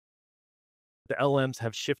the LLMs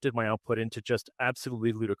have shifted my output into just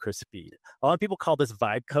absolutely ludicrous speed. A lot of people call this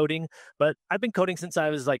vibe coding, but I've been coding since I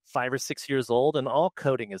was like 5 or 6 years old, and all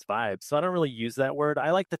coding is vibes. So I don't really use that word.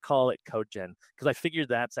 I like to call it code gen because I figured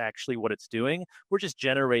that's actually what it's doing. We're just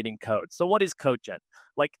generating code. So what is code gen?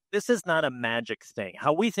 Like, this is not a magic thing.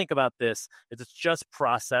 How we think about this is it's just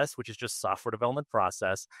process, which is just software development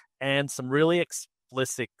process, and some really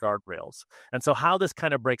explicit guardrails. And so how this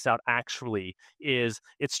kind of breaks out actually is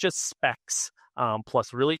it's just specs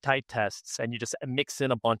plus really tight tests, and you just mix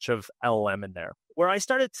in a bunch of LLM in there. Where I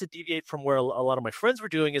started to deviate from where a lot of my friends were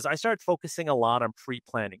doing is I started focusing a lot on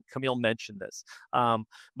pre-planning. Camille mentioned this.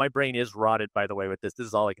 My brain is rotted, by the way, with this. This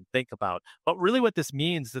is all I can think about. But really what this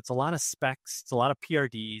means, it's a lot of specs, it's a lot of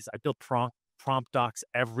PRDs. I built prompt docs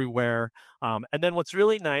everywhere. And then what's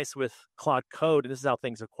really nice with Claude Code, and this is how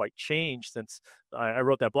things have quite changed since I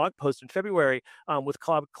wrote that blog post in February, with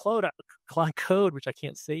Claude Code, which I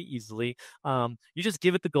can't say easily, you just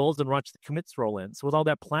give it the goals and watch the commits roll in. So with all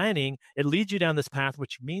that planning, it leads you down this path,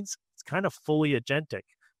 which means it's kind of fully agentic.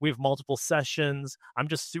 We have multiple sessions. I'm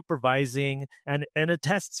just supervising, and it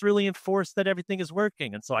tests really enforce that everything is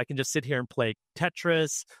working. And so I can just sit here and play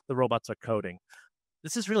Tetris. The robots are coding.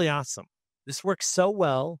 This is really awesome. This works so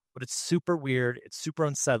well, but it's super weird. It's super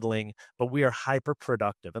unsettling, but we are hyper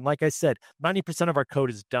productive. And like I said, 90% of our code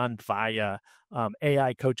is done via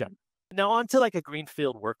AI Codegen. Now on to like a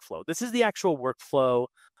greenfield workflow. This is the actual workflow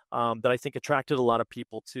that I think attracted a lot of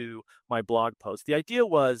people to my blog post. The idea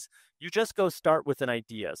was you just go start with an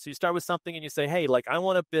idea. So you start with something and you say, hey, like I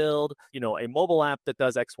want to build, a mobile app that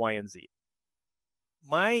does X, Y, and Z.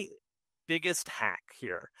 My biggest hack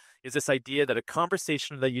here is this idea that a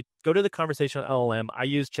conversation that you go to the conversational LLM, I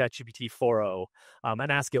use ChatGPT 4.0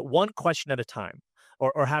 and ask it one question at a time,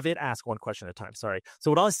 or have it ask one question at a time. Sorry.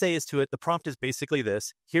 So what I'll say is to it, the prompt is basically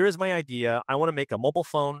this: here is my idea. I want to make a mobile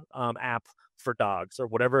phone app for dogs or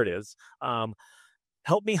whatever it is.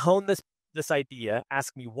 Help me hone this idea.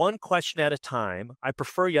 Ask me one question at a time. I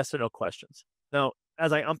prefer yes or no questions. Now,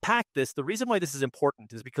 as I unpack this, the reason why this is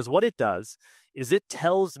important is because what it does is it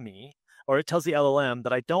tells me, or it tells the LLM,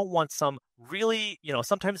 that I don't want some really,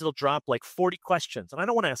 sometimes it'll drop like 40 questions, and I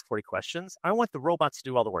don't want to ask 40 questions. I want the robots to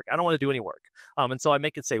do all the work. I don't want to do any work. And so I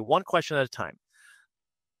make it say one question at a time.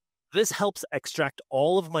 This helps extract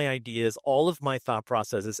all of my ideas, all of my thought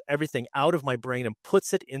processes, everything out of my brain and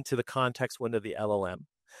puts it into the context window of the LLM.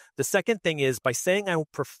 The second thing is, by saying I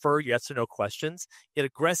prefer yes or no questions, it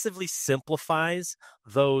aggressively simplifies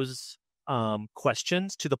those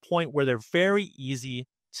questions to the point where they're very easy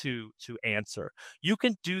to answer. You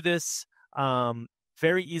can do this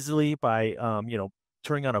very easily by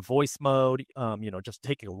turning on a voice mode, just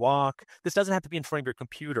taking a walk. This doesn't have to be in front of your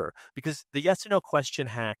computer, because the yes or no question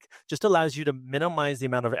hack just allows you to minimize the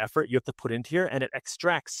amount of effort you have to put into here, and it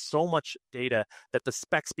extracts so much data that the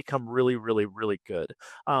specs become really, really, really good.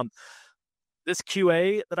 This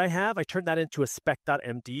QA that I have, I turn that into a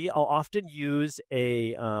spec.md. I'll often use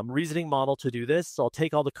a reasoning model to do this. So I'll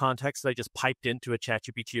take all the context that I just piped into a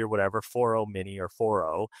ChatGPT or whatever, 4.0 mini or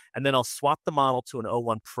 4.0, and then I'll swap the model to an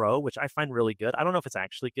 0.1 Pro, which I find really good. I don't know if it's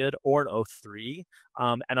actually good, or an 0.3,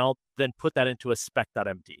 and I'll then put that into a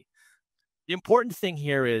spec.md. The important thing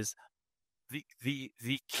here is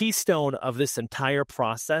the keystone of this entire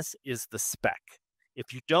process is the spec.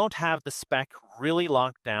 If you don't have the spec really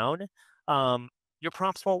locked down, your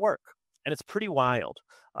prompts won't work. And it's pretty wild.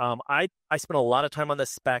 I spent a lot of time on this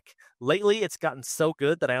spec. Lately, it's gotten so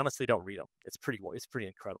good that I honestly don't read them. It's pretty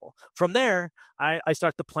incredible. From there, I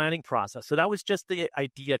start the planning process. So that was just the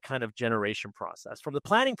idea kind of generation process. From the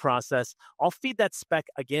planning process, I'll feed that spec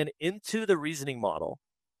again into the reasoning model.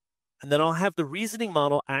 And then I'll have the reasoning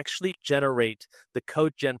model actually generate the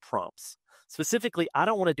code gen prompts. Specifically, I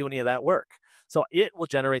don't want to do any of that work. So it will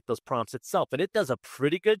generate those prompts itself, and it does a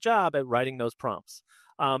pretty good job at writing those prompts.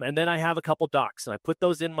 And then I have a couple docs, and I put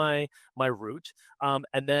those in my root. And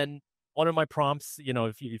then one of my prompts,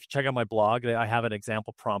 if you check out my blog, I have an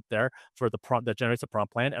example prompt there for the prompt that generates a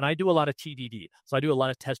prompt plan. And I do a lot of TDD. So I do a lot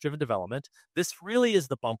of test-driven development. This really is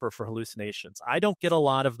the bumper for hallucinations. I don't get a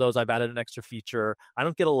lot of those. I've added an extra feature. I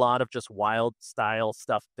don't get a lot of just wild style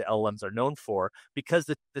stuff the LLMs are known for, because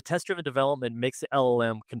the test-driven development makes the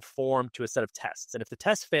LLM conform to a set of tests. And if the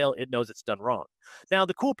tests fail, it knows it's done wrong. Now,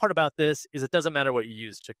 the cool part about this is it doesn't matter what you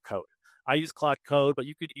use to code. I use Claude Code, but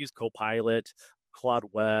you could use Copilot, Claude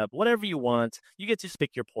Web, whatever you want. You get to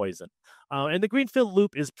pick your poison. And the greenfield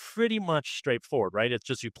loop is pretty much straightforward, right? It's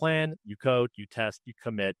just you plan, you code, you test, you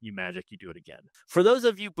commit, you magic, you do it again. For those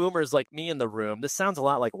of you boomers like me in the room, this sounds a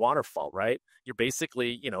lot like waterfall, right? You're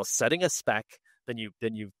basically, setting a spec, then you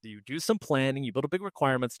do some planning, you build a big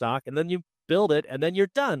requirements doc, and then you build it, and then you're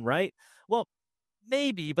done, right? Well,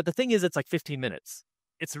 Maybe, but the thing is, it's like 15 minutes.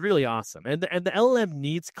 It's really awesome. And the LLM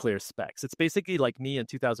needs clear specs. It's basically like me in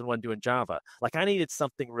 2001 doing Java. Like I needed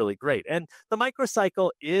something really great. And the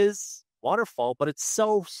microcycle is waterfall, but it's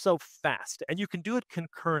so fast. And you can do it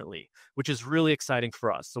concurrently, which is really exciting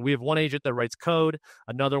for us. So we have one agent that writes code,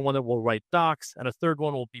 another one that will write docs, and a third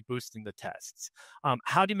one will be boosting the tests.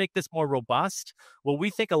 How do you make this more robust? Well,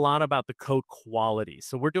 we think a lot about the code quality.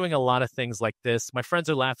 So we're doing a lot of things like this. My friends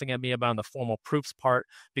are laughing at me about the formal proofs part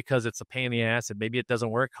because it's a pain in the ass and maybe it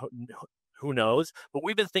doesn't work. Who knows? But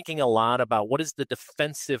we've been thinking a lot about what is the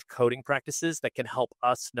defensive coding practices that can help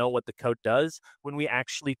us know what the code does when we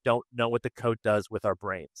actually don't know what the code does with our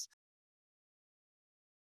brains.